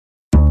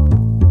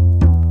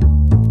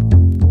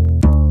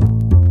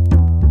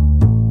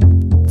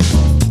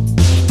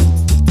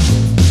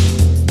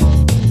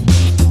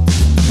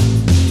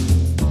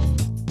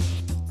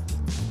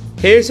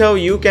Here's how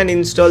you can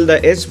install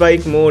the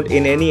S-Bike mode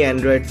in any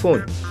Android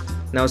phone.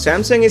 Now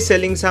Samsung is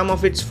selling some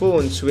of its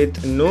phones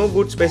with no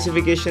good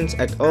specifications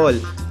at all,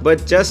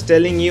 but just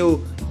telling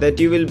you that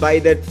you will buy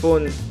that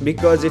phone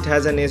because it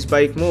has an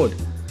S-Bike mode.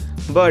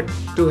 But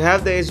to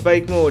have the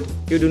S-Bike mode,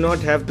 you do not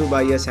have to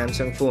buy a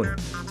Samsung phone.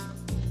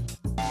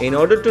 In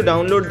order to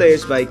download the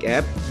S-Bike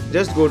app,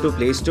 just go to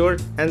Play Store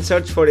and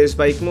search for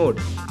S-Bike mode.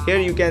 Here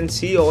you can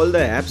see all the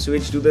apps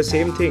which do the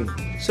same thing.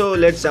 So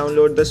let's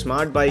download the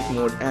Smart Bike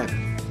Mode app.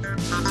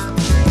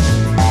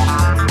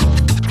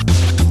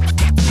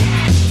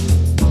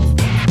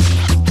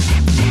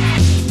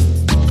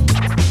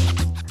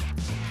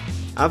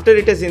 After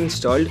it is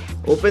installed,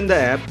 open the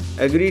app,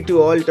 agree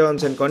to all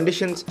terms and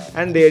conditions,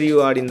 and there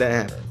you are in the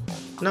app.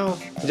 Now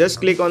just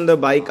click on the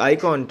bike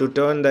icon to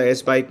turn the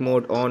S-Bike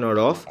mode on or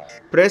off.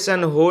 Press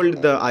and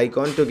hold the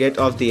icon to get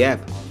off the app.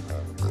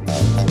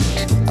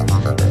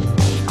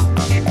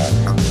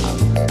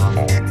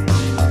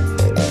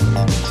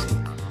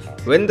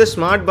 When the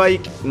Smart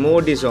Bike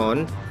mode is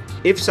on,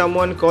 if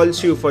someone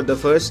calls you for the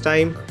first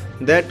time,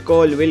 that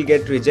call will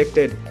get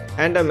rejected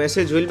and a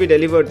message will be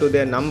delivered to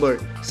their number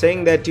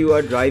saying that you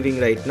are driving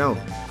right now.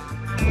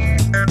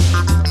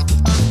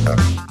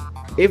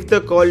 If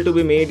the call to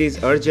be made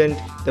is urgent,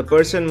 the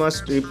person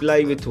must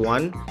reply with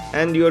 1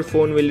 and your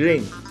phone will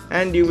ring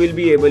and you will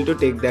be able to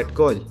take that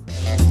call.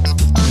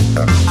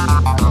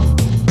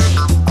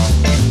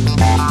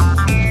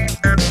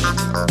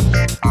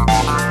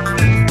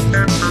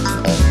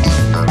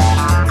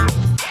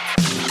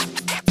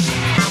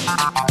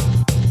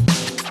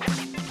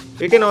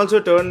 You can also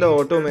turn the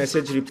auto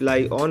message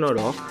reply on or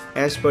off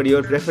as per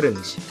your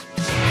preference.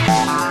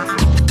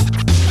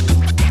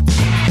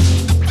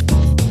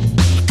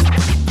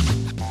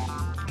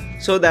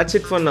 So that's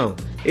it for now.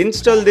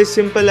 Install this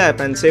simple app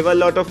and save a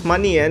lot of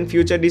money and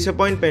future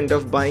disappointment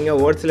of buying a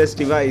worthless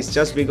device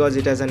just because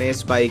it has an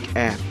S-Bike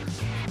app.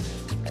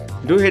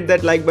 Do hit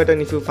that like button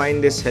if you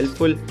find this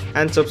helpful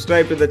and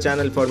subscribe to the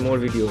channel for more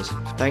videos.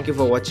 Thank you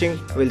for watching.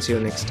 We'll see you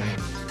next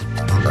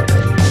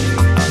time.